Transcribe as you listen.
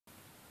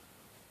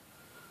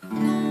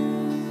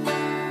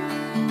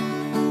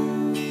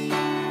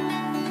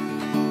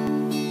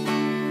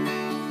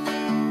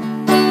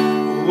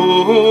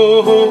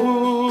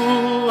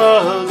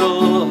our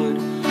Lord,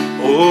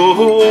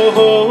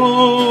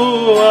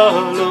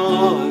 our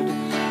Lord,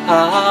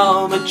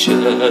 how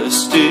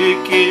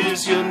majestic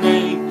is your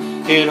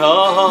name in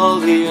all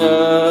the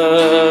earth.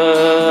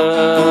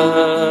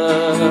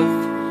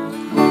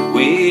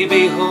 We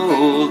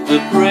behold the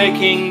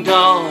breaking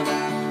dawn,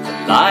 the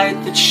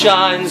light that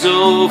shines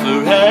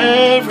over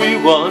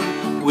everyone.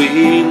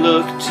 We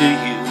look to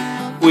you,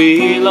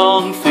 we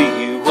long for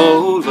you,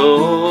 O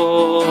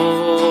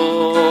Lord.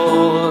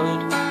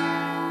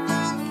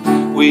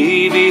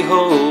 We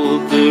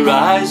behold the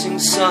rising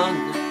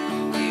sun,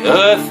 the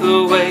earth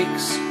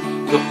awakes,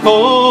 the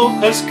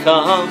hope has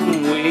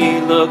come.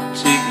 We look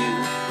to you,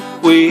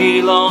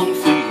 we long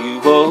for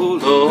you, O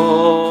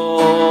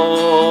Lord.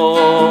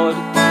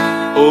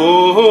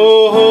 Oh,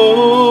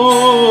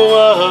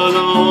 our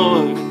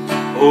Lord,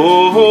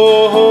 oh,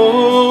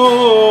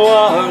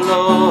 our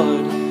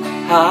Lord,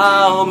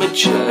 how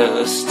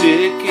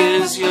majestic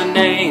is your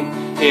name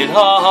in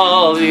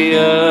all the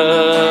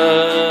earth.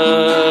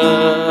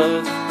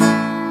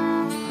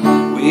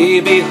 We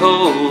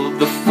behold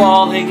the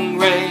falling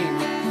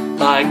rain,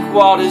 like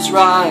waters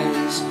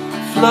rise,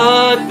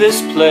 flood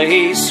this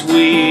place.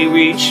 We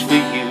reach for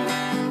you,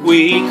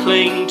 we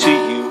cling to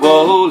you,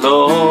 O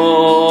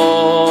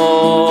Lord.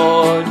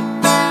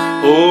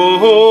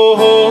 Oh,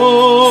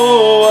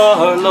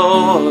 our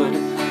Lord,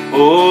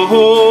 oh,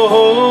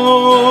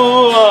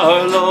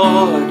 our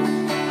Lord,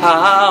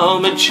 how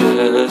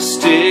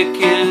majestic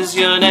is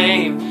your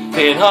name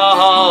in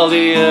all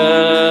the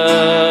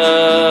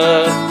earth.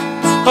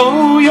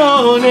 Oh,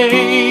 your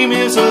name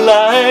is a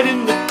light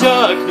in the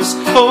darkness.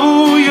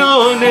 Oh,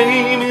 your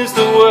name is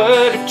the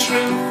word of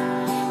truth.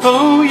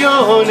 Oh,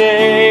 your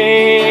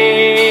name,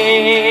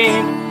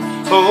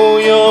 oh,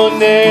 your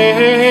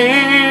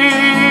name.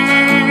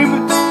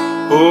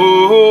 Oh,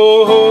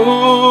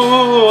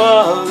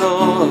 our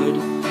Lord,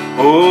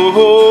 oh,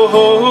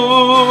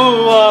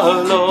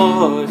 our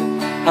Lord,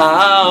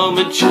 how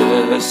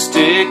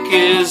majestic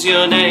is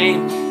your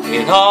name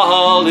in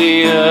all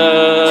the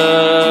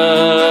earth.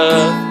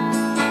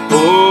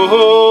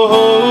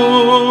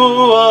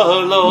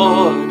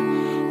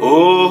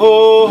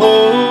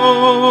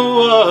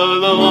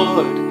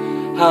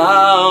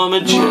 How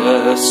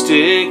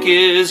majestic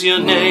is your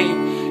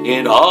name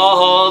in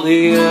all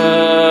the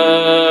earth.